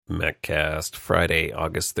Maccast, Friday,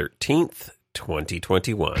 August 13th,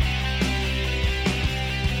 2021.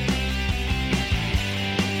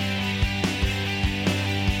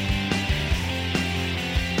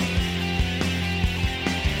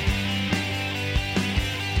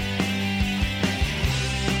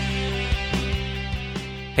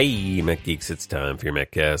 Hey, Mac Geeks, it's time for your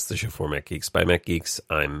Maccast, the show for Mac Geeks by Mac Geeks.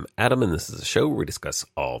 I'm Adam, and this is a show where we discuss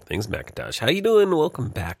all things Macintosh. How you doing? Welcome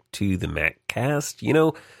back to the Maccast. You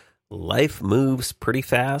know, life moves pretty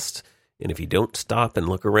fast, and if you don't stop and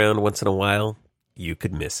look around once in a while, you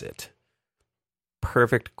could miss it.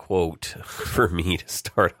 Perfect quote for me to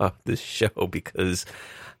start off this show because,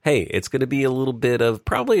 hey, it's going to be a little bit of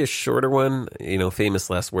probably a shorter one, famous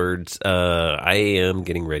last words. I am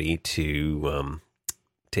getting ready to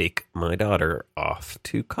take my daughter off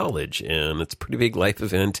to college, and it's a pretty big life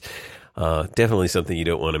event. Definitely something you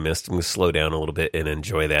don't want to miss. I'm going to slow down a little bit and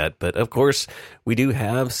enjoy that. But of course, we do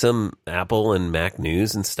have some Apple and Mac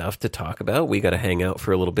news and stuff to talk about. We got to hang out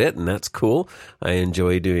for a little bit, and that's cool. I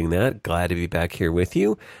enjoy doing that. Glad to be back here with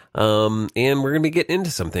you. And we're going to be getting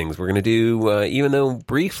into some things. We're going to do, even though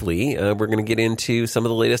briefly, we're going to get into some of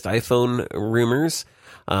the latest iPhone rumors.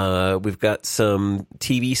 We've got some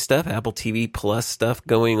TV stuff, Apple TV Plus stuff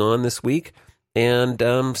going on this week, and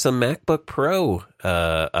some MacBook Pro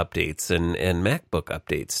updates and MacBook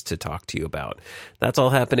updates to talk to you about. That's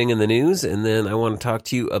all happening in the news, and then I want to talk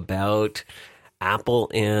to you about Apple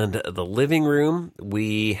and the living room.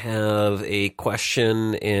 We have a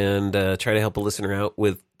question and try to help a listener out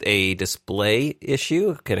with a display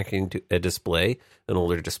issue, connecting to a display, an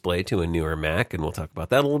older display to a newer Mac, and we'll talk about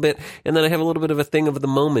that a little bit. And then I have a little bit of a thing of the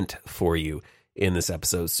moment for you in this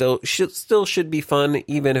episode. So still should be fun,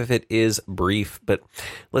 even if it is brief, but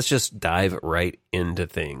let's just dive right into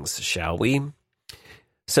things, shall we?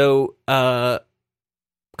 So,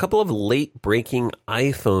 couple of late-breaking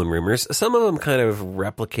iPhone rumors, some of them kind of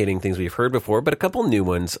replicating things we've heard before, but a couple new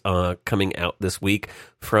ones coming out this week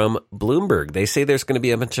from Bloomberg. They say there's going to be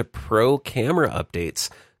a bunch of pro camera updates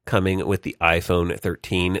coming with the iPhone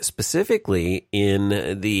 13, specifically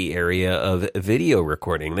in the area of video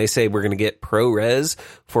recording. They say we're going to get ProRes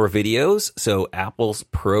for videos, so Apple's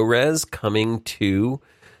ProRes coming to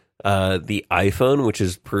the iPhone, which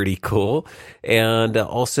is pretty cool, and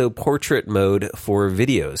also portrait mode for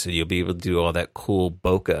videos. So you'll be able to do all that cool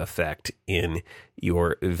bokeh effect in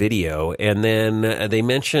your video. And then they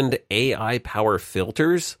mentioned AI-powered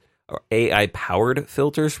filters,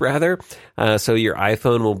 rather. So your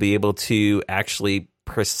iPhone will be able to actually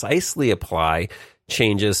precisely apply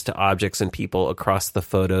changes to objects and people across the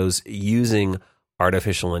photos using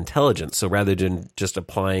artificial intelligence. So rather than just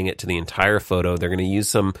applying it to the entire photo, they're going to use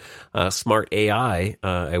some smart AI,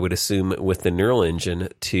 I would assume, with the neural engine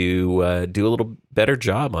to do a little better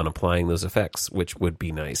job on applying those effects, which would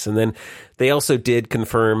be nice. And then they also did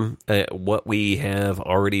confirm what we have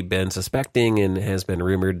already been suspecting and has been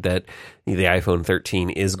rumored, that the iPhone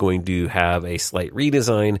 13 is going to have a slight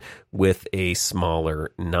redesign with a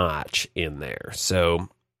smaller notch in there. So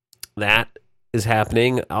that is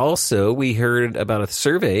happening. Also, we heard about a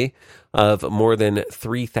survey of more than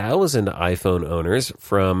 3,000 iPhone owners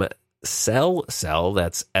from Cell,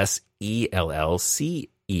 that's SELLCELL,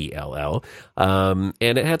 and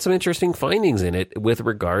it had some interesting findings in it with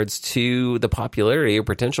regards to the popularity or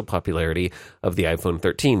potential popularity of the iPhone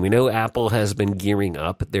 13. We know Apple has been gearing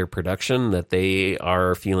up their production, that they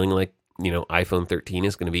are feeling like iPhone 13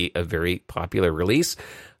 is going to be a very popular release.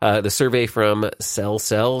 The survey from Cell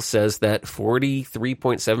says that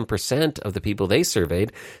 43.7% of the people they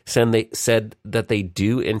surveyed said that they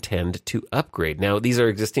do intend to upgrade. Now, these are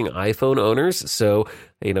existing iPhone owners, so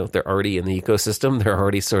they're already in the ecosystem. They're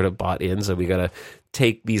already sort of bought in, so we got to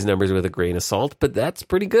take these numbers with a grain of salt. But that's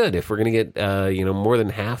pretty good. If we're going to get more than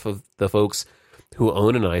half of the folks who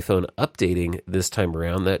own an iPhone updating this time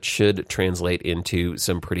around, that should translate into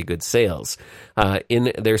some pretty good sales.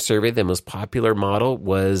 In their survey, the most popular model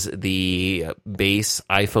was the base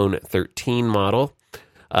iPhone 13 model.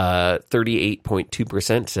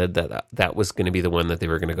 38.2% said that was going to be the one that they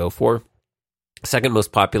were going to go for. Second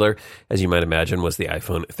most popular, as you might imagine, was the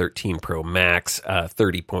iPhone 13 Pro Max.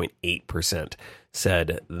 30.8%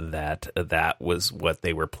 said that was what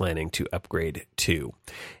they were planning to upgrade to.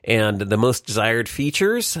 And the most desired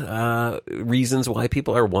features, reasons why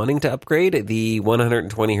people are wanting to upgrade: the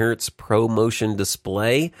 120 hertz Pro Motion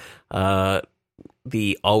display,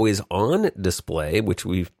 the always-on display, which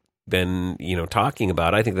we've been talking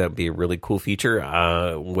about. I think that would be a really cool feature.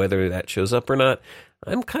 Whether that shows up or not,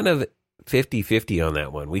 I'm kind of 50-50 on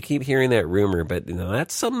that one. We keep hearing that rumor, but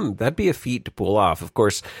that'd be a feat to pull off. Of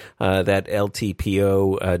course, that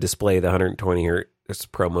LTPO display, the 120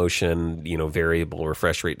 promotion, variable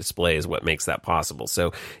refresh rate display is what makes that possible.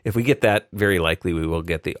 So if we get that, very likely we will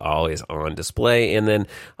get the always on display. And then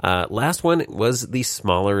last one was the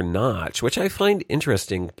smaller notch, which I find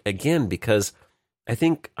interesting, again, because I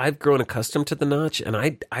think I've grown accustomed to the notch, and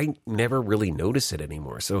I never really notice it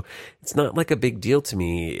anymore. So it's not like a big deal to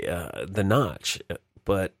me, the notch,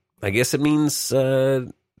 but I guess it means a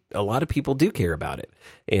lot of people do care about it.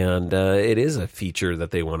 And it is a feature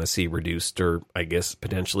that they want to see reduced or, I guess,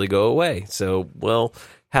 potentially go away. So, we'll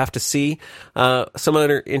have to see. Some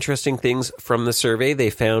other interesting things from the survey.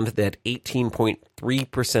 They found that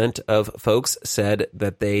 18.3% of folks said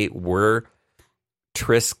that they were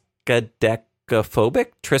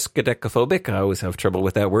triskaidekaphobic. I always have trouble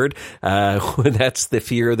with that word. That's the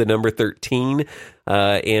fear of the number 13.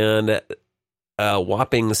 And a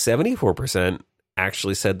whopping 74%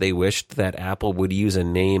 actually said they wished that Apple would use a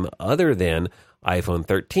name other than iPhone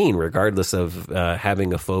 13, regardless of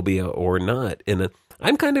having a phobia or not. And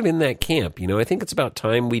I'm kind of in that camp. I think it's about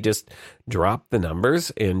time we just drop the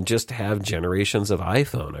numbers and just have generations of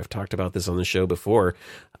iPhone. I've talked about this on the show before.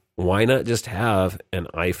 Why not just have an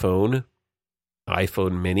iPhone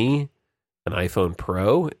mini, an iPhone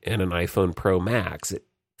Pro, and an iPhone Pro Max? It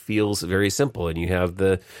feels very simple. And you have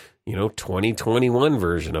the 2021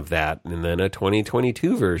 version of that, and then a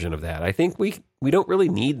 2022 version of that. I think we don't really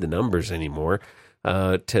need the numbers anymore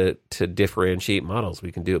to differentiate models.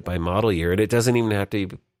 We can do it by model year, and it doesn't even have to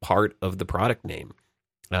be part of the product name.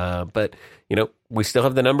 But we still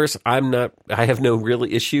have the numbers. I have no real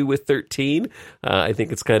issue with 13. I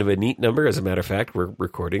think it's kind of a neat number. As a matter of fact, we're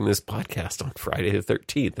recording this podcast on Friday the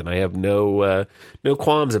 13th, and I have no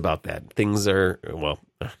qualms about that. Things are, well,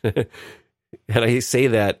 and I say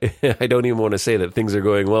that, I don't even want to say that things are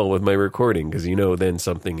going well with my recording, because then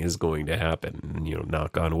something is going to happen,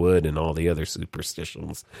 knock on wood and all the other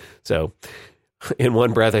superstitions. So in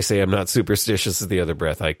one breath I say I'm not superstitious, in the other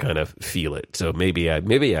breath I kind of feel it. So maybe I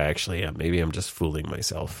actually am. Maybe I'm just fooling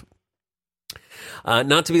myself.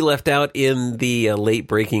 Not to be left out in the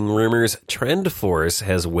late-breaking rumors, TrendForce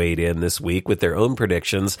has weighed in this week with their own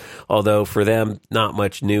predictions, although for them, not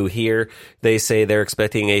much new here. They say they're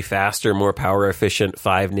expecting a faster, more power-efficient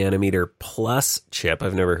 5nm plus chip.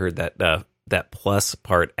 I've never heard that plus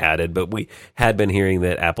part added, but we had been hearing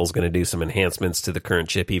that Apple's going to do some enhancements to the current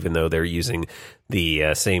chip, even though they're using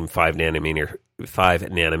the same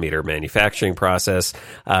 5nm manufacturing process.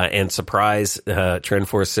 And surprise,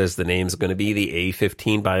 TrendForce says the name's going to be the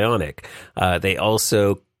A15 Bionic. They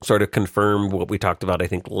also sort of confirmed what we talked about, I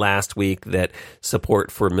think, last week, that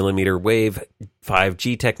support for millimeter wave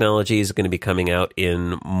 5G technology is going to be coming out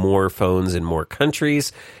in more phones in more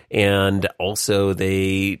countries. And also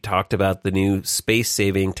they talked about the new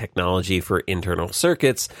space-saving technology for internal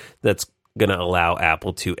circuits that's going to allow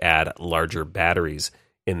Apple to add larger batteries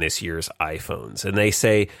in this year's iPhones. And they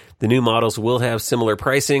say the new models will have similar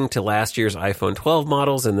pricing to last year's iPhone 12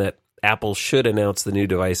 models, and that Apple should announce the new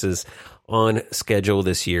devices on schedule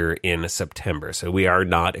this year in September. So we are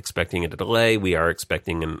not expecting a delay. We are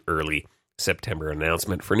expecting an early September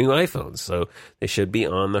announcement for new iPhones. So they should be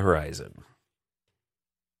on the horizon.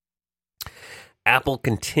 Apple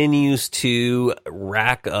continues to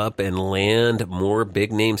rack up and land more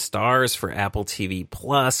big-name stars for Apple TV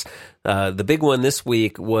Plus. The big one this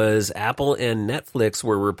week was Apple and Netflix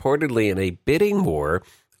were reportedly in a bidding war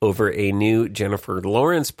over a new Jennifer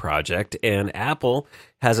Lawrence project, and Apple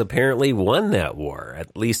has apparently won that war,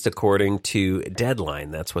 at least according to Deadline.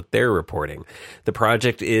 That's what they're reporting. The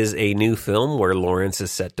project is a new film where Lawrence is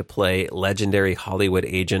set to play legendary Hollywood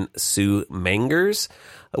agent Sue Mengers.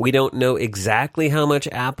 We don't know exactly how much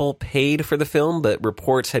Apple paid for the film, but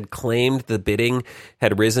reports had claimed the bidding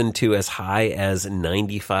had risen to as high as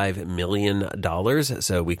 $95 million.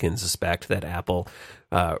 So we can suspect that Apple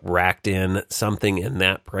racked in something in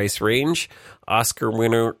that price range. Oscar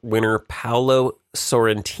winner Paolo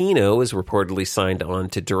Sorrentino is reportedly signed on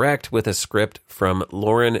to direct with a script from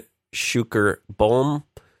Lauren Schuker-Blum,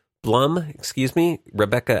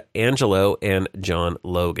 Rebecca Angelo, and John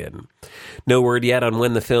Logan. No word yet on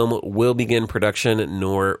when the film will begin production,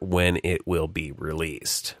 nor when it will be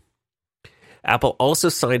released. Apple also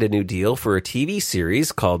signed a new deal for a TV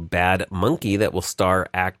series called Bad Monkey that will star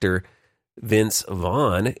actor Vince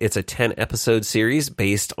Vaughn. It's a 10-episode series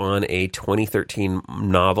based on a 2013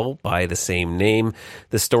 novel by the same name.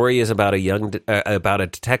 The story is about a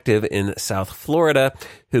detective in South Florida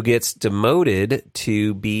who gets demoted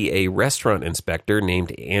to be a restaurant inspector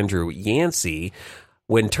named Andrew Yancey.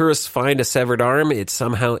 When tourists find a severed arm, it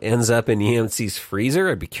somehow ends up in Yancey's freezer.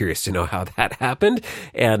 I'd be curious to know how that happened.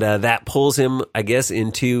 And that pulls him, I guess,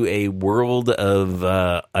 into a world of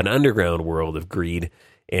an underground world of greed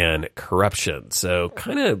and corruption. So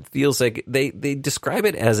kind of feels like they describe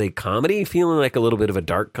it as a comedy, feeling like a little bit of a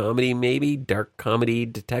dark comedy, maybe dark comedy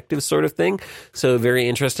detective sort of thing. So very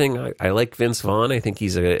interesting. I like Vince Vaughn. I think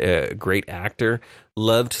he's a great actor.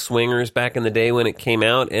 Loved Swingers back in the day when it came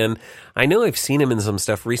out, and I know I've seen him in some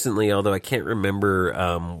stuff recently, although I can't remember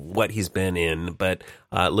what he's been in. But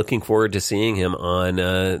looking forward to seeing him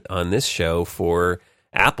on this show for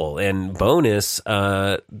Apple. And bonus,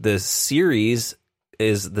 the series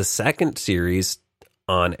is the second series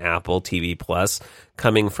on Apple TV Plus,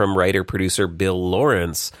 coming from writer-producer Bill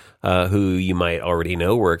Lawrence, who you might already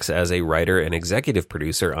know works as a writer and executive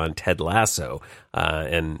producer on Ted Lasso.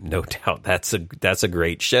 And no doubt that's a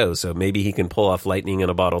great show. So maybe he can pull off lightning in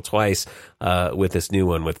a bottle twice with this new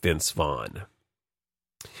one with Vince Vaughn.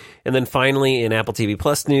 And then finally, in Apple TV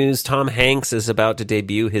Plus news, Tom Hanks is about to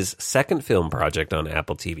debut his second film project on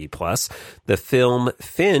Apple TV Plus. The film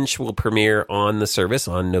Finch will premiere on the service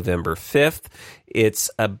on November 5th.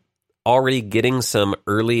 It's already getting some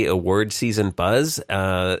early award season buzz.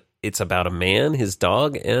 It's about a man, his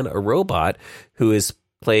dog, and a robot who is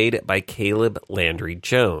played by Caleb Landry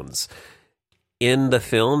Jones. In the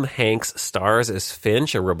film, Hanks stars as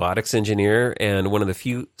Finch, a robotics engineer and one of the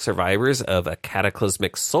few survivors of a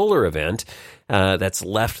cataclysmic solar event that's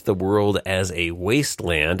left the world as a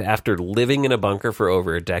wasteland. After living in a bunker for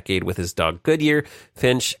over a decade with his dog Goodyear,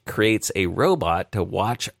 Finch creates a robot to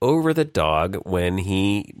watch over the dog when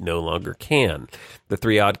he no longer can. The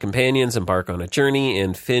three odd companions embark on a journey,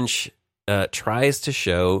 and Finch tries to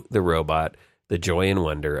show the robot the joy and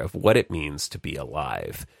wonder of what it means to be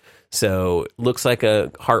alive. So looks like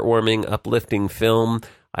a heartwarming, uplifting film.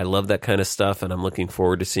 I love that kind of stuff, and I'm looking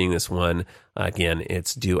forward to seeing this one. Again,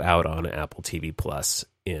 it's due out on Apple TV Plus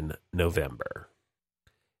in November.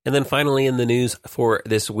 And then finally in the news for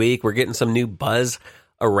this week, we're getting some new buzz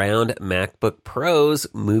around MacBook Pros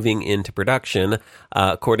moving into production.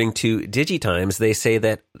 According to DigiTimes, they say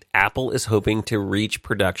that Apple is hoping to reach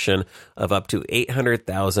production of up to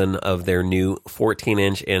 800,000 of their new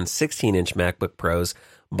 14-inch and 16-inch MacBook Pros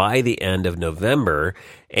by the end of November,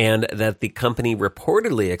 and that the company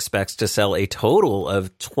reportedly expects to sell a total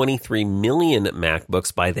of 23 million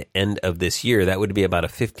MacBooks by the end of this year. That would be about a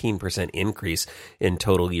 15% increase in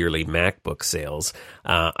total yearly MacBook sales.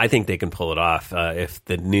 I think they can pull it off if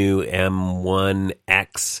the new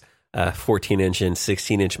M1X 14-inch and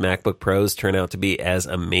 16-inch MacBook Pros turn out to be as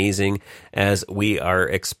amazing as we are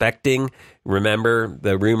expecting. Remember,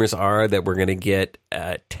 the rumors are that we're going to get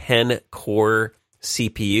 10-core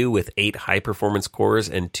CPU with 8 high-performance cores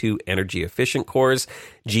and 2 energy-efficient cores,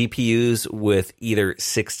 GPUs with either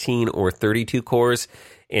 16 or 32 cores,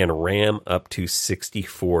 and RAM up to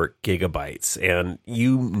 64 gigabytes. And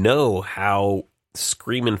you know how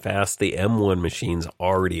screaming fast the M1 machines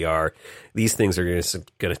already are. These things are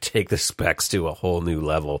going to take the specs to a whole new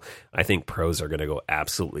level. I think pros are going to go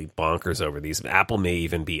absolutely bonkers over these. Apple may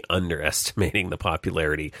even be underestimating the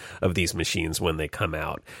popularity of these machines when they come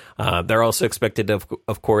out. They're also expected to,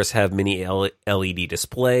 of course, have mini LED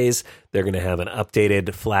displays. They're going to have an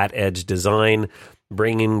updated flat edge design,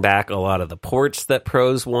 bringing back a lot of the ports that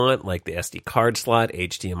pros want, like the SD card slot,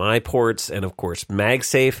 HDMI ports, and of course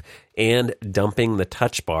MagSafe, and dumping the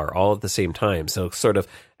touch bar all at the same time. So sort of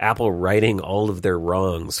Apple righting all of their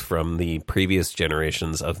wrongs from the previous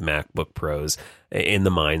generations of MacBook Pros in the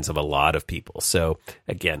minds of a lot of people. So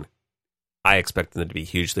again, I expect them to be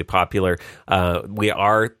hugely popular. We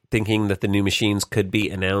are thinking that the new machines could be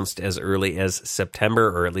announced as early as September,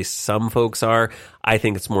 or at least some folks are. I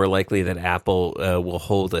think it's more likely that Apple will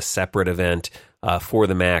hold a separate event for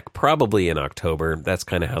the Mac, probably in October. That's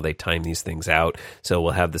kind of how they time these things out. So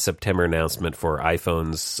we'll have the September announcement for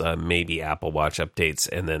iPhones, maybe Apple Watch updates,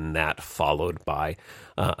 and then that followed by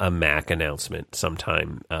a Mac announcement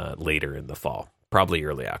sometime later in the fall, probably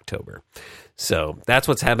early October. So that's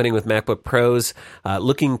what's happening with MacBook Pros.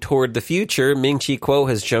 Looking toward the future, Ming-Chi Kuo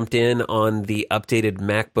has jumped in on the updated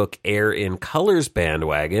MacBook Air in Colors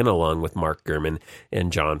bandwagon, along with Mark Gurman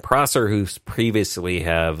and John Prosser, who previously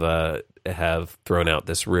have thrown out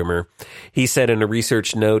this rumor. He said in a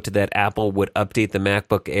research note that Apple would update the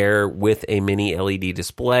MacBook Air with a mini LED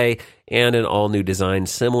display and an all-new design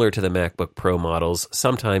similar to the MacBook Pro models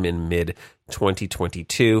sometime in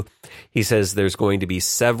mid-2022. He says there's going to be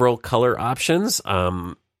several color options.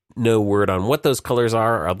 No word on what those colors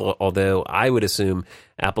are, although I would assume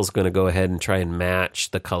Apple's going to go ahead and try and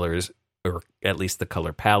match the colors, or at least the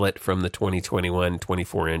color palette, from the 2021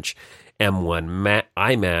 24-inch M1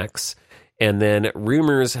 iMacs. And then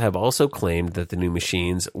rumors have also claimed that the new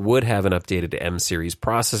machines would have an updated M series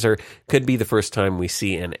processor. Could be the first time we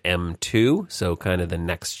see an M2, so kind of the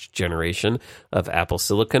next generation of Apple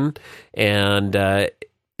Silicon. And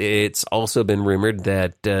it's also been rumored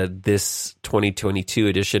that this 2022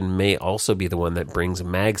 edition may also be the one that brings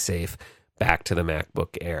MagSafe back to the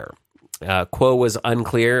MacBook Air. Kuo was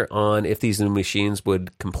unclear on if these new machines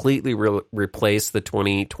would completely replace the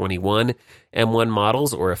 2021 M1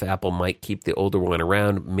 models or if Apple might keep the older one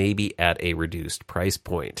around, maybe at a reduced price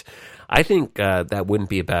point. I think that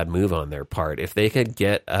wouldn't be a bad move on their part. If they could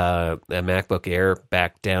get a MacBook Air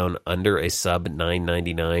back down under a sub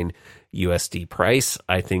 $999 USD price,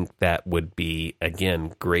 I think that would be,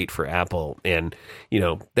 again, great for Apple. And,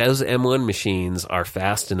 those M1 machines are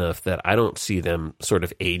fast enough that I don't see them sort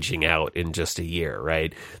of aging out in just a year,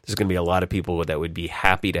 right? There's going to be a lot of people that would be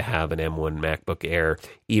happy to have an M1 MacBook Air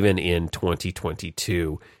even in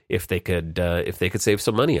 2022 if they could save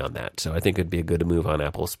some money on that. So I think it'd be a good move on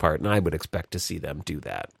Apple's part, and I would expect to see them do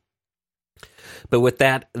that. But with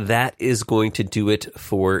that is going to do it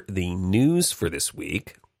for the news for this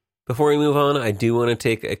week. Before we move on, I do want to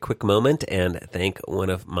take a quick moment and thank one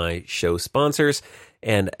of my show sponsors,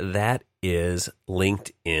 and that is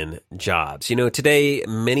LinkedIn Jobs. Today,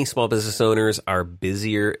 many small business owners are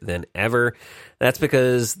busier than ever. That's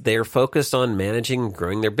because they're focused on managing and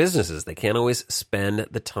growing their businesses. They can't always spend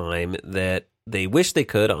the time that they wish they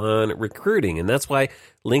could on recruiting, and that's why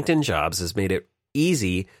LinkedIn Jobs has made it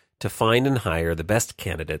easy to find and hire the best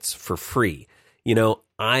candidates for free.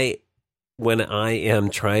 When I am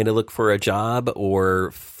trying to look for a job or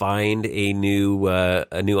find a new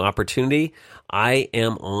opportunity, I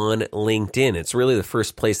am on LinkedIn. It's really the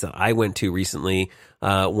first place that I went to recently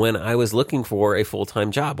when I was looking for a full-time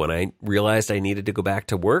job. When I realized I needed to go back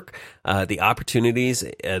to work, the opportunities,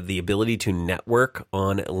 the ability to network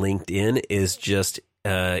on LinkedIn is just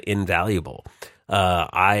invaluable.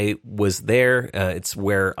 I was there. It's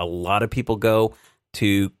where a lot of people go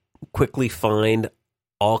to quickly find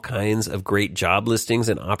all kinds of great job listings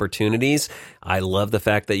and opportunities. I love the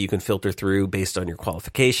fact that you can filter through based on your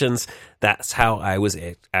qualifications. That's how I was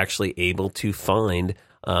actually able to find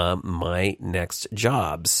my next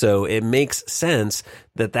job. So it makes sense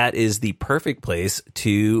that is the perfect place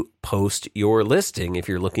to post your listing if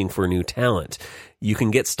you're looking for new talent. You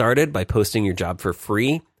can get started by posting your job for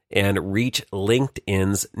free and reach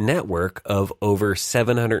LinkedIn's network of over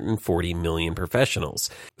 740 million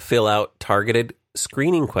professionals. Fill out targeted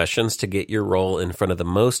screening questions to get your role in front of the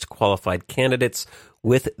most qualified candidates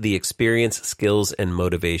with the experience, skills, and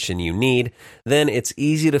motivation you need. Then it's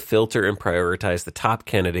easy to filter and prioritize the top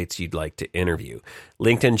candidates you'd like to interview.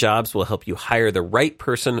 LinkedIn Jobs will help you hire the right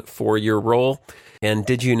person for your role. And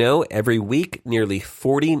did you know every week, nearly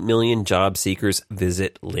 40 million job seekers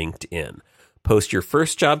visit LinkedIn? Post your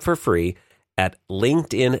first job for free at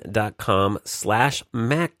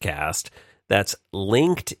linkedin.com/Maccast. That's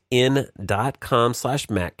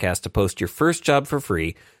linkedin.com/Maccast to post your first job for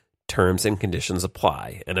free. Terms and conditions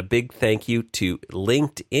apply. And a big thank you to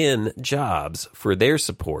LinkedIn Jobs for their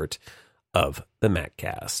support of the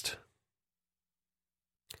Maccast.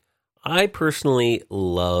 I personally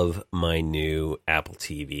love my new Apple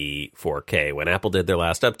TV 4K. When Apple did their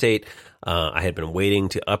last update, I had been waiting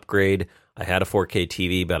to upgrade. I had a 4K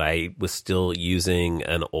TV, but I was still using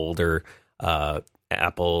an older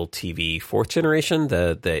Apple TV 4th generation,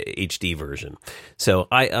 the HD version. So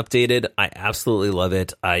I updated. I absolutely love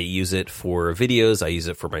it. I use it for videos. I use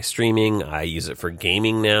it for my streaming. I use it for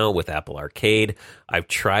gaming now with Apple Arcade. I've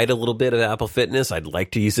tried a little bit of Apple Fitness. I'd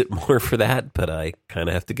like to use it more for that, but I kind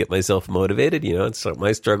of have to get myself motivated. It's something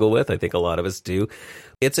I struggle with. I think a lot of us do.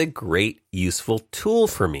 It's a great, useful tool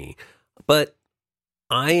for me. But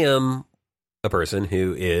I am a person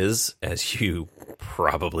who is, as you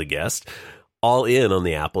probably guessed, all in on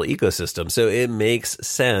the Apple ecosystem. So it makes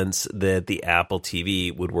sense that the Apple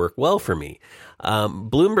TV would work well for me.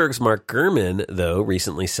 Bloomberg's Mark Gurman, though,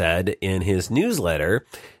 recently said in his newsletter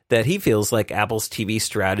that he feels like Apple's TV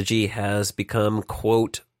strategy has become,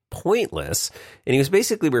 quote, pointless. And he was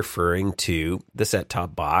basically referring to the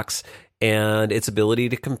set-top box and its ability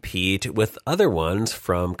to compete with other ones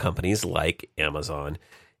from companies like Amazon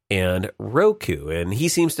and Roku. And he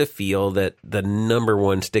seems to feel that the number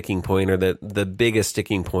one sticking point, or the biggest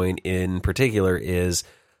sticking point in particular, is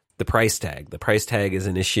the price tag. The price tag is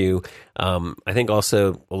an issue. I think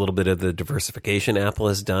also a little bit of the diversification Apple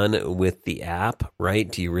has done with the app,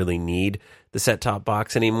 right? Do you really need the set-top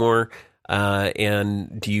box anymore?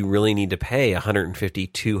 And do you really need to pay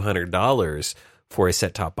 $150, $200 for a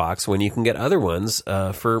set-top box when you can get other ones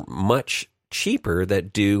for much cheaper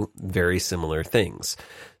that do very similar things.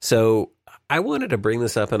 So I wanted to bring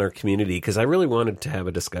this up in our community because I really wanted to have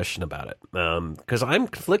a discussion about it. Because I'm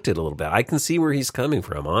conflicted a little bit. I can see where he's coming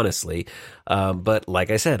from, honestly. But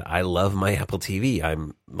like I said, I love my Apple TV.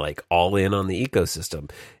 I'm like all in on the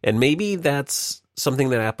ecosystem. And maybe that's something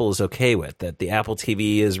that Apple is okay with, that the Apple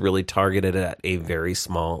TV is really targeted at a very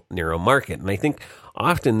small, narrow market. And I think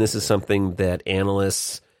often this is something that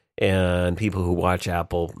analysts and people who watch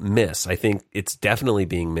Apple miss. I think it's definitely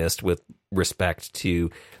being missed with respect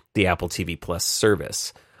to the Apple TV Plus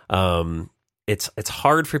service. It's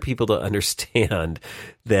hard for people to understand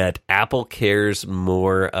that Apple cares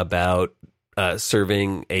more about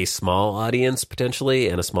serving a small audience potentially,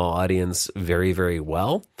 and a small audience very, very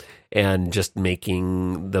well, and just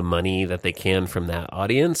making the money that they can from that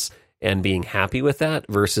audience and being happy with that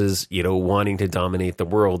versus, wanting to dominate the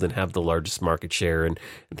world and have the largest market share and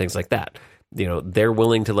things like that. They're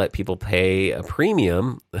willing to let people pay a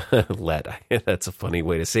premium. That's a funny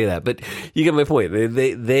way to say that, but you get my point.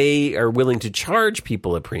 They are willing to charge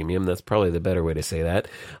people a premium. That's probably the better way to say that.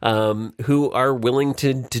 Who are willing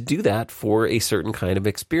to do that for a certain kind of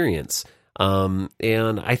experience.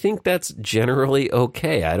 And I think that's generally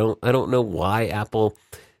okay. I don't know why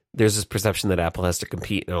there's this perception that Apple has to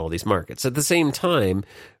compete in all these markets. At the same time,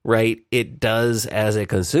 right, it does, as a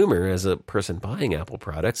consumer, as a person buying Apple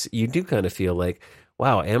products, you do kind of feel like,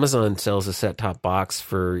 wow, Amazon sells a set-top box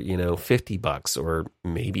for, $50, or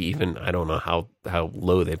maybe even, I don't know how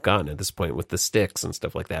low they've gotten at this point with the sticks and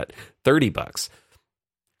stuff like that, $30.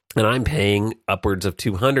 And I'm paying upwards of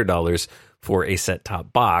 $200 for a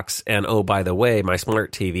set-top box. And oh, by the way, my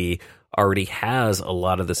smart TV already has a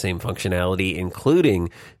lot of the same functionality, including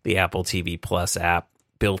the Apple TV Plus app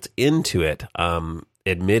built into it.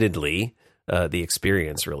 Admittedly, the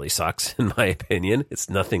experience really sucks, in my opinion. It's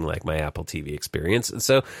nothing like my Apple TV experience. And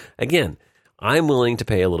so, again, I'm willing to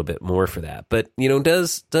pay a little bit more for that. But,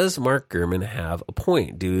 does Mark Gurman have a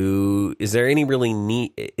point? Is there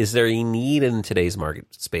a need in today's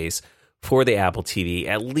market space for the Apple TV,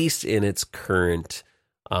 at least in its current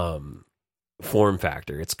form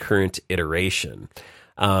factor, its current iteration?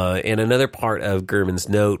 And another part of Gurman's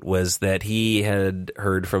note was that he had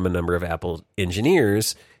heard from a number of Apple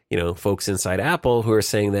engineers, folks inside Apple, who are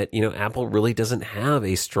saying that, Apple really doesn't have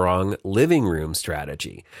a strong living room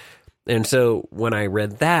strategy. And so when I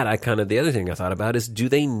read that, the other thing I thought about is, do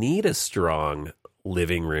they need a strong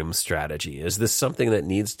living room strategy? Is this something that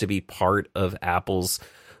needs to be part of Apple's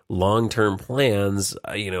long-term plans,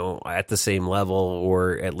 at the same level,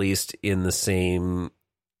 or at least in the same,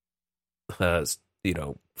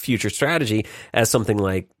 future strategy as something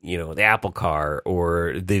like, the Apple Car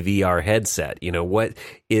or the VR headset? What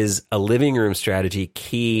is a living room strategy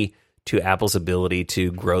key to Apple's ability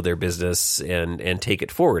to grow their business and take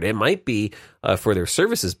it forward? It might be for their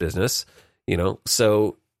services business,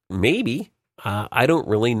 so maybe, I don't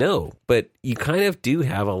really know, but you kind of do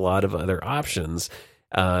have a lot of other options.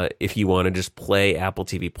 If you want to just play Apple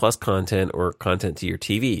TV Plus content or content to your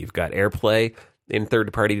TV, you've got AirPlay in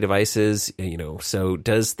third-party devices, so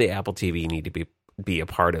does the Apple TV need to be a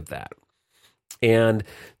part of that? And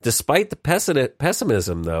despite the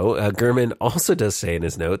pessimism, though, Gurman also does say in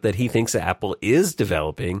his note that he thinks that Apple is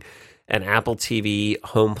developing an Apple TV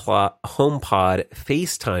HomePod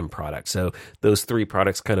FaceTime product. So those three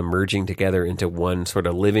products kind of merging together into one sort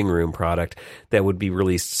of living room product that would be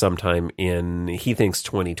released sometime in, he thinks,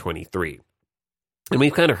 2023. And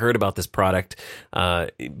we've kind of heard about this product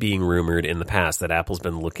being rumored in the past, that Apple's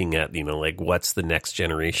been looking at, what's the next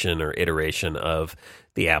generation or iteration of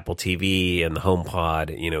the Apple TV and the HomePod.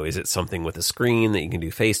 Is it something with a screen that you can do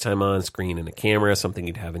FaceTime on, screen and a camera, something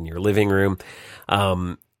you'd have in your living room?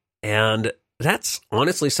 And that's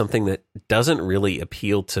honestly something that doesn't really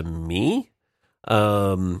appeal to me.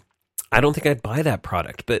 I don't think I'd buy that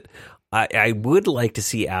product, but I would like to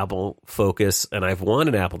see Apple focus, and I've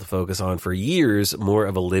wanted Apple to focus on for years, more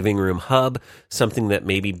of a living room hub, something that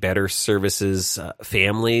maybe better services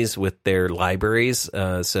families with their libraries.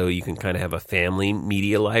 So you can kind of have a family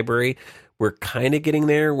media library. We're kind of getting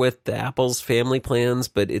there with the Apple's family plans,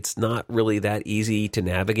 but it's not really that easy to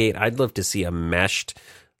navigate. I'd love to see a meshed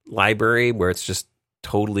library where it's just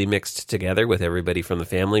totally mixed together with everybody from the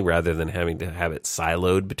family, rather than having to have it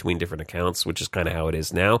siloed between different accounts, which is kind of how it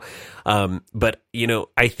is now. But,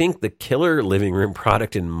 I think the killer living room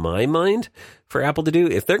product in my mind for Apple to do,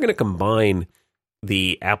 if they're going to combine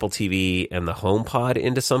the Apple TV and the HomePod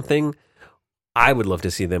into something, I would love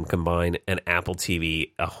to see them combine an Apple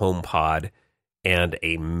TV, a HomePod, and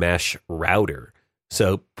a mesh router.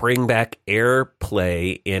 So bring back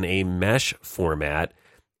AirPlay in a mesh format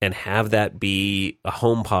and have that be a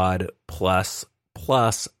HomePod plus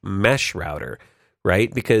mesh router,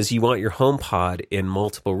 right? Because you want your HomePod in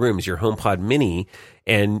multiple rooms, your HomePod mini,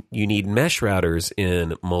 and you need mesh routers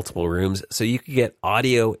in multiple rooms so you could get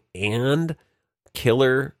audio and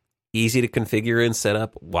killer, easy to configure and set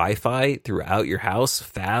up Wi-Fi throughout your house,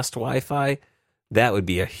 fast Wi-Fi. That would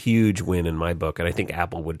be a huge win in my book, and I think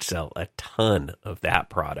Apple would sell a ton of that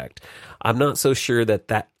product. I'm not so sure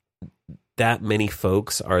that many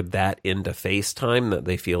folks are that into FaceTime that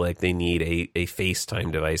they feel like they need a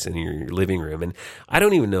FaceTime device in your living room. And I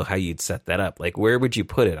don't even know how you'd set that up. Like, where would you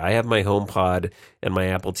put it? I have my HomePod and my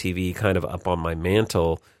Apple TV kind of up on my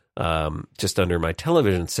mantle, just under my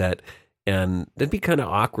television set. And it'd be kind of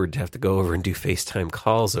awkward to have to go over and do FaceTime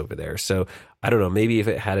calls over there. So I don't know, maybe if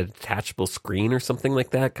it had a detachable screen or something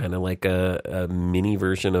like that, kind of like a mini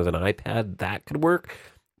version of an iPad, that could work.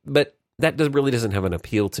 But that really doesn't have an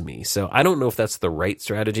appeal to me. So I don't know if that's the right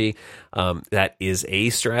strategy. That is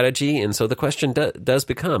a strategy. And so the question does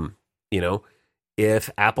become,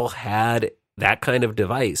 if Apple had that kind of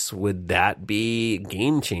device, would that be a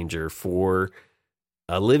game changer for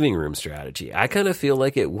a living room strategy? I kind of feel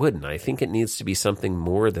like it wouldn't. I think it needs to be something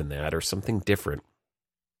more than that or something different.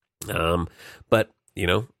 But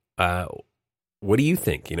what do you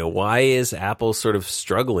think? Why is Apple sort of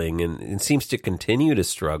struggling and seems to continue to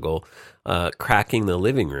struggle cracking the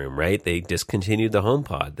living room, right? They discontinued the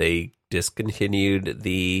HomePod. They discontinued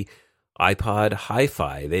the iPod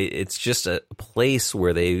Hi-Fi. It's just a place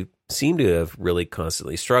where they seem to have really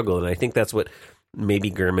constantly struggled. And I think that's what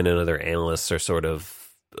maybe Gurman and other analysts are sort of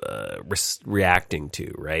reacting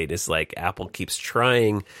to, right? It's like Apple keeps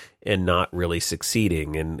trying and not really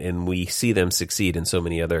succeeding. And we see them succeed in so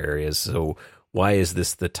many other areas. So why is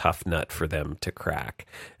this the tough nut for them to crack?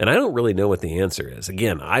 And I don't really know what the answer is.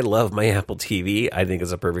 Again, I love my Apple TV. I think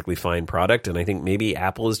it's a perfectly fine product. And I think maybe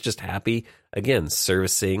Apple is just happy, again,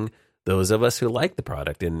 servicing those of us who like the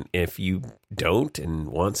product. And if you don't and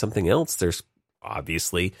want something else, there's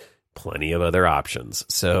obviously plenty of other options.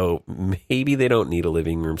 So maybe they don't need a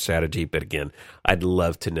living room strategy. But again, I'd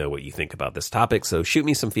love to know what you think about this topic. So shoot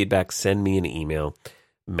me some feedback. Send me an email,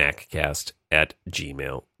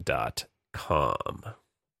 maccast@gmail.com.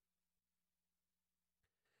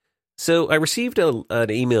 So I received an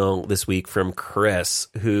email this week from Chris,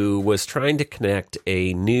 who was trying to connect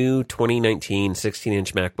a new 2019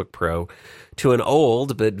 16-inch MacBook Pro to an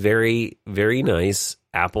old but very, very nice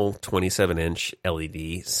Apple 27-inch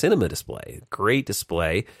LED cinema display. Great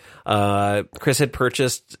display. Chris had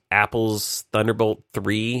purchased Apple's Thunderbolt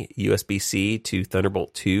 3 USB-C to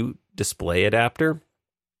Thunderbolt 2 display adapter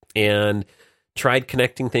and tried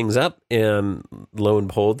connecting things up, and lo and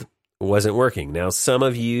behold, wasn't working. Now, some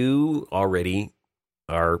of you already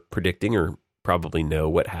are predicting or probably know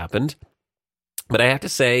what happened, but I have to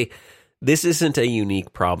say, this isn't a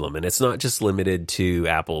unique problem, and it's not just limited to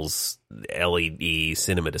Apple's LED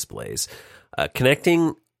cinema displays.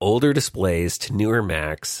 Connecting older displays to newer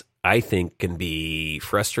Macs, I think, can be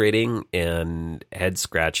frustrating and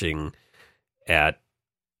head-scratching at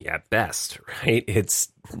best, right?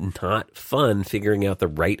 It's not fun figuring out the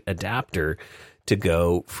right adapter to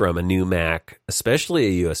go from a new Mac, especially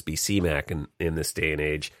a USB-C Mac in this day and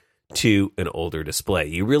age, to an older display.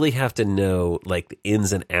 You really have to know like the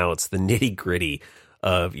ins and outs, the nitty gritty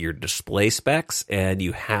of your display specs, and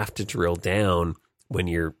you have to drill down when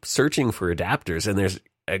you're searching for adapters. And there's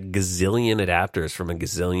a gazillion adapters from a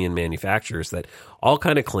gazillion manufacturers that all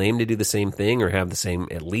kind of claim to do the same thing or have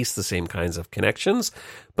at least the same kinds of connections,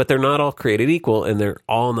 but they're not all created equal, and they're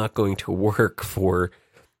all not going to work for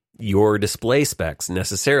your display specs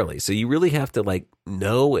necessarily. So you really have to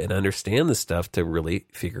know and understand the stuff to really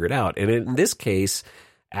figure it out. And in this case,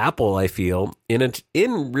 Apple, I feel, in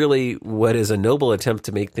really what is a noble attempt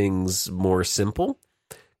to make things more simple,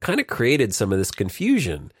 kind of created some of this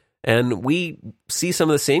confusion. And we see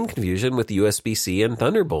some of the same confusion with USB-C and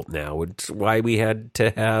Thunderbolt now, which is why we had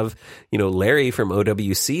to have, Larry from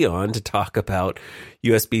OWC on to talk about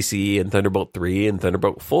USB-C and Thunderbolt 3 and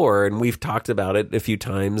Thunderbolt 4. And we've talked about it a few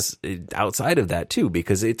times outside of that too,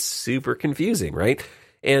 because it's super confusing, right?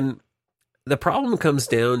 And the problem comes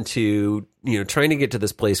down to, trying to get to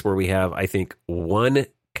this place where we have, I think, one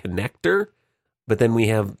connector, but then we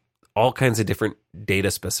have all kinds of different data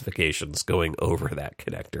specifications going over that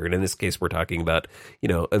connector. And in this case, we're talking about,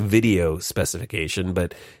 a video specification,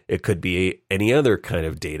 but it could be any other kind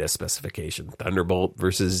of data specification, Thunderbolt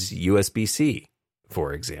versus USB-C,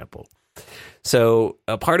 for example. So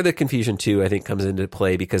a part of the confusion too, I think, comes into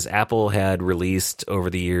play because Apple had released over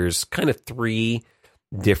the years kind of three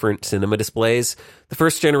different cinema displays. The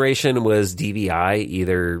first generation was DVI,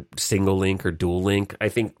 either single link or dual link. I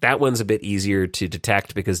think that one's a bit easier to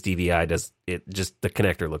detect because DVI the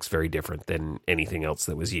connector looks very different than anything else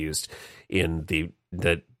that was used in the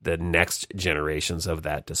next generations of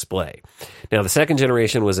that display. Now, the second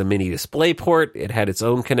generation was a mini display port. It had its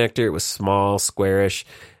own connector. It was small, squarish,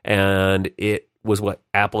 and it was what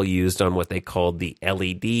Apple used on what they called the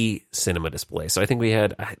LED cinema display. So I think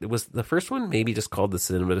it was the first one maybe just called the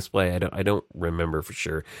cinema display. I don't remember for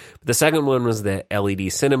sure. But the second one was the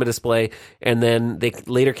LED cinema display. And then they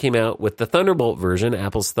later came out with the Thunderbolt version,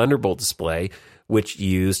 Apple's Thunderbolt display, which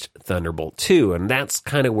used Thunderbolt 2. And that's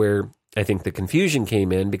kind of where I think the confusion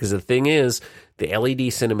came in, because the thing is, the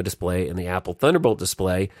LED cinema display and the Apple Thunderbolt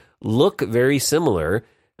display look very similar.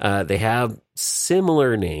 They have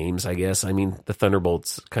similar names, I guess. I mean, the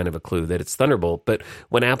Thunderbolt's kind of a clue that it's Thunderbolt. But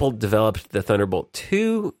when Apple developed the Thunderbolt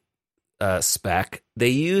 2 spec, they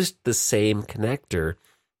used the same connector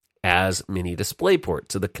as Mini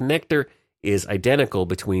DisplayPort. So the connector is identical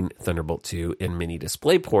between Thunderbolt 2 and Mini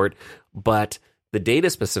DisplayPort, but the data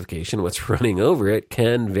specification, what's running over it,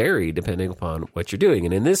 can vary depending upon what you're doing.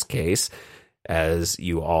 And in this case, as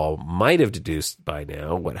you all might have deduced by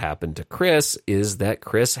now, what happened to Chris is that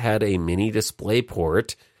Chris had a Mini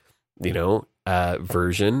DisplayPort,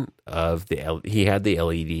 version of he had the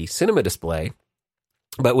LED cinema display,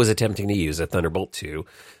 but was attempting to use a Thunderbolt 2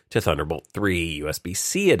 to Thunderbolt 3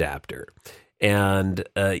 USB-C adapter. And,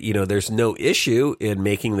 there's no issue in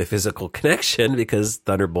making the physical connection because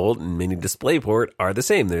Thunderbolt and Mini DisplayPort are the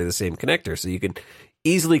same. They're the same connector. So you can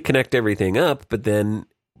easily connect everything up, but then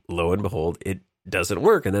lo and behold, it doesn't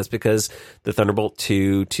work. And that's because the Thunderbolt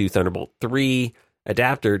 2 to Thunderbolt 3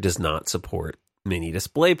 adapter does not support Mini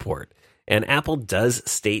DisplayPort. And Apple does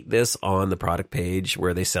state this on the product page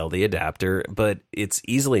where they sell the adapter, but it's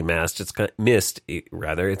easily missed. It's kind of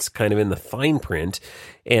in the fine print.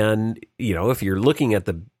 And, if you're looking at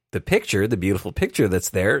the picture, the beautiful picture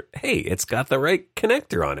that's there, hey, it's got the right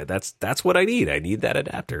connector on it. That's what I need. I need that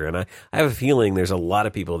adapter. And I have a feeling there's a lot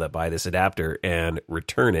of people that buy this adapter and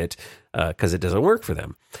return it because it doesn't work for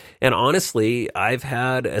them. And honestly, I've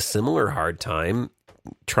had a similar hard time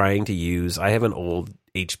trying to use, I have an old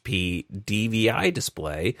HP DVI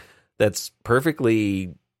display that's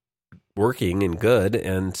perfectly working and good.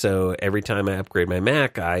 And so every time I upgrade my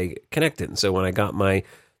Mac, I connect it. And so when I got my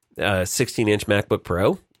 16-inch MacBook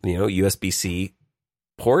Pro, USB-C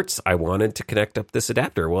ports, I wanted to connect up this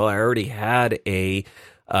adapter. Well, I already had a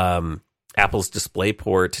Apple's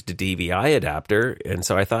DisplayPort to DVI adapter. And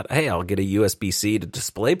so I thought, hey, I'll get a USB-C to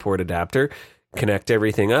DisplayPort adapter, connect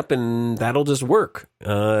everything up, and that'll just work.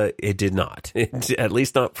 It did not. At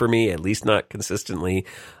least not for me, at least not consistently.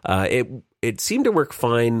 It seemed to work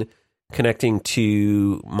fine connecting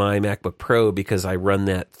to my MacBook Pro because I run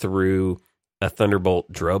that through a Thunderbolt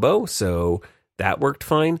Drobo, so that worked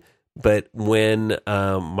fine. But when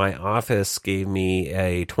my office gave me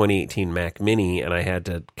a 2018 Mac Mini and I had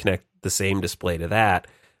to connect the same display to that,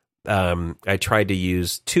 I tried to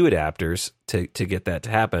use two adapters to get that to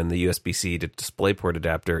happen, the USB-C to DisplayPort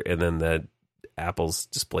adapter, and then the Apple's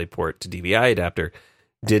DisplayPort to DVI adapter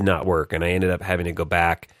did not work. And I ended up having to go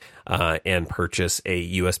back and purchase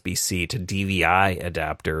a USB-C to DVI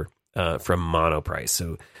adapter from Monoprice.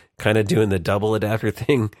 So kind of doing the double adapter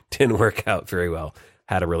thing didn't work out very well.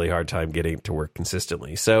 Had a really hard time getting it to work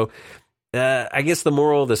consistently. So I guess the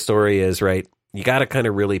moral of the story is, right, you got to kind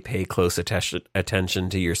of really pay close attention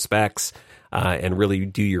to your specs and really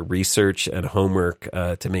do your research and homework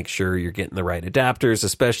to make sure you're getting the right adapters,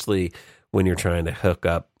 especially when you're trying to hook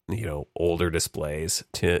up, older displays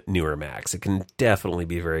to newer Macs. It can definitely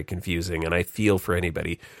be very confusing. And I feel for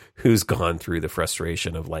anybody who's gone through the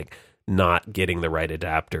frustration of not getting the right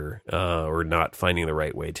adapter or not finding the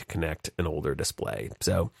right way to connect an older display.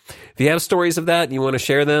 So if you have stories of that and you want to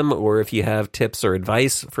share them, or if you have tips or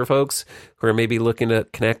advice for folks who are maybe looking to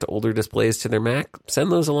connect older displays to their Mac,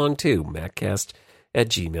 send those along too,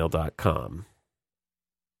 maccast@gmail.com.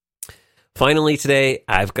 Finally today,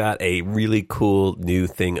 I've got a really cool new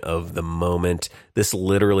thing of the moment. This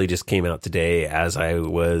literally just came out today as I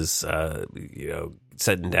was,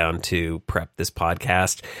 sitting down to prep this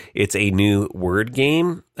podcast. It's a new word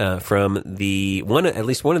game from at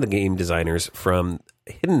least one of the game designers from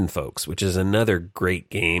Hidden Folks, which is another great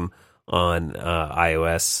game on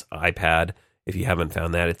iOS, iPad. If you haven't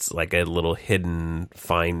found that, it's like a little hidden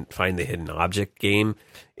find the hidden object game.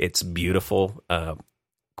 It's beautiful,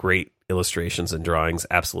 great illustrations and drawings.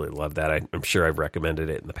 Absolutely love that. I'm sure I've recommended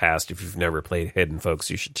it in the past. If you've never played Hidden Folks,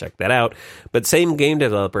 you should check that out. But same game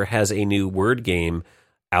developer has a new word game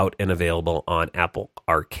out and available on Apple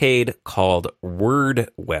Arcade called Word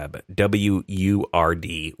Web,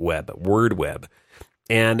 W-U-R-D Web, Word Web.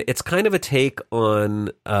 And it's kind of a take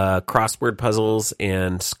on crossword puzzles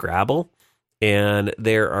and Scrabble. And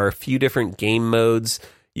there are a few different game modes.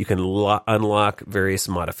 You can unlock various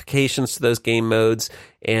modifications to those game modes.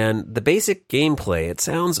 And the basic gameplay, it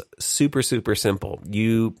sounds super, super simple.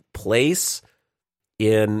 You place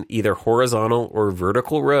in either horizontal or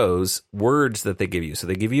vertical rows words that they give you. So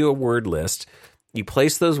they give you a word list. You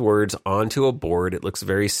place those words onto a board. It looks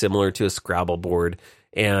very similar to a Scrabble board.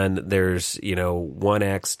 And there's, 1x,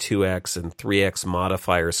 2x, and 3x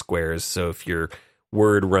modifier squares. So if your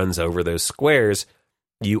word runs over those squares,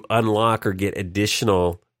 you unlock or get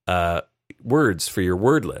additional words for your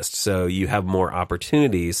word list. So you have more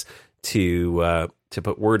opportunities to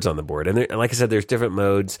put words on the board. And like I said, there's different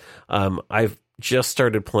modes. I've just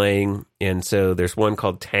started playing, and so there's one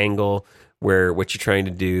called Tangle, where what you're trying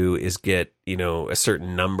to do is get a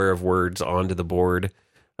certain number of words onto the board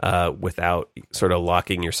without sort of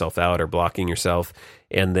locking yourself out or blocking yourself.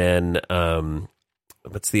 And then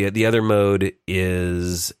what's the other mode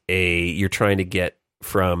is you're trying to get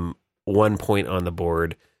from one point on the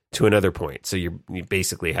board to another point. So you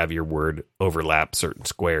basically have your word overlap certain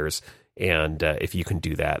squares, and if you can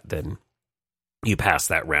do that, then you pass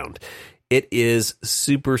that round. It is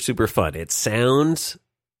super, super fun. It sounds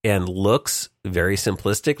and looks very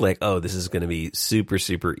simplistic, like, oh, this is going to be super,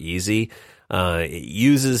 super easy. It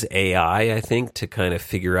uses AI, I think, to kind of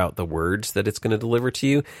figure out the words that it's going to deliver to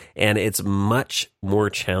you, and it's much more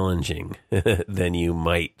challenging than you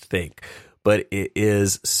might think. But it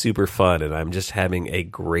is super fun, and I'm just having a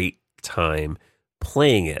great time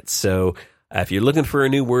playing it. So if you're looking for a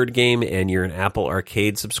new word game and you're an Apple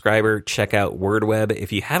Arcade subscriber, check out WordWeb.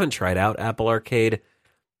 If you haven't tried out Apple Arcade,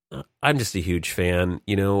 I'm just a huge fan.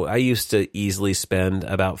 I used to easily spend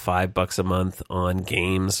about $5 a month on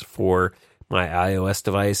games for my iOS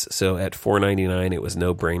device. So at $4.99, it was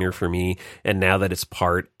no brainer for me. And now that it's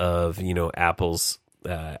part of, Apple's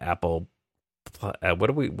Apple,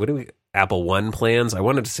 Apple One plans. I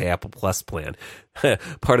wanted to say Apple Plus plan.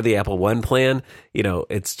 Part of the Apple One plan,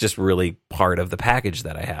 it's just really part of the package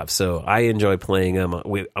that I have. So I enjoy playing them.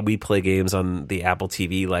 We play games on the Apple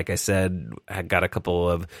TV. Like I said, I got a couple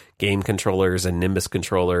of game controllers, a Nimbus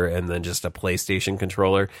controller, and then just a PlayStation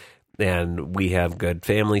controller. And we have good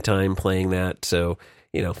family time playing that. So,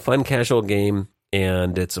 fun casual game,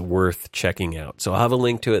 and it's worth checking out. So I'll have a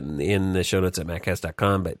link to it in the show notes at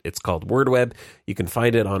maccast.com, but it's called WordWeb. You can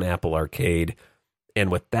find it on Apple Arcade. And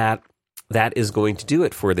with that is going to do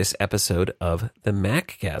it for this episode of the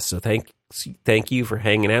Maccast. So thank you for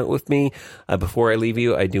hanging out with me. Before I leave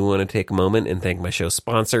you, I do want to take a moment and thank my show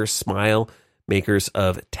sponsor, Smile, makers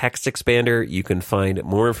of Text Expander. You can find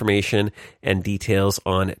more information and details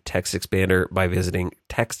on Text Expander by visiting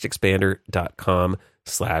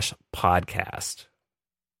textexpander.com/podcast.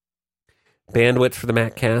 Bandwidth for the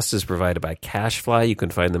Maccast is provided by Cashfly. You can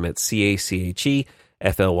find them at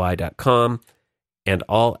CACHEFLY.com. And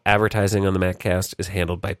all advertising on the Maccast is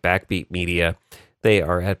handled by Backbeat Media. They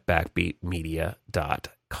are at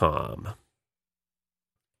backbeatmedia.com.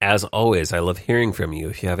 As always, I love hearing from you.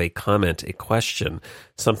 If you have a comment, a question,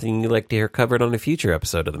 something you'd like to hear covered on a future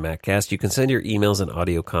episode of the Maccast, you can send your emails and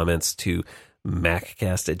audio comments to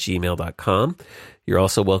maccast@gmail.com. You're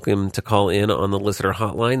also welcome to call in on the listener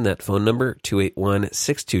hotline. That phone number,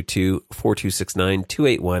 281-622-4269,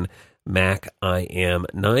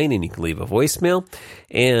 281-MAC-I-AM-9, and you can leave a voicemail.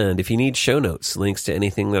 And if you need show notes, links to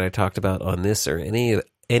anything that I talked about on this or any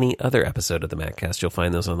other episode of the Maccast, you'll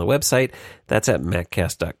find those on the website. That's at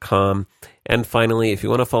maccast.com. And finally, if you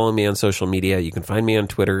want to follow me on social media, you can find me on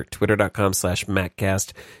Twitter,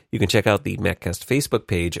 twitter.com/Maccast. You can check out the Maccast Facebook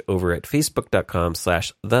page over at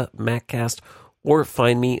facebook.com/the-Maccast, or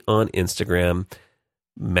find me on Instagram,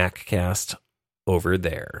 Maccast, over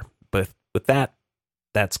there. But with that,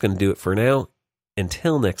 that's going to do it for now.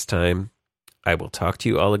 Until next time, I will talk to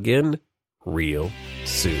you all again real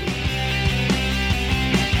soon.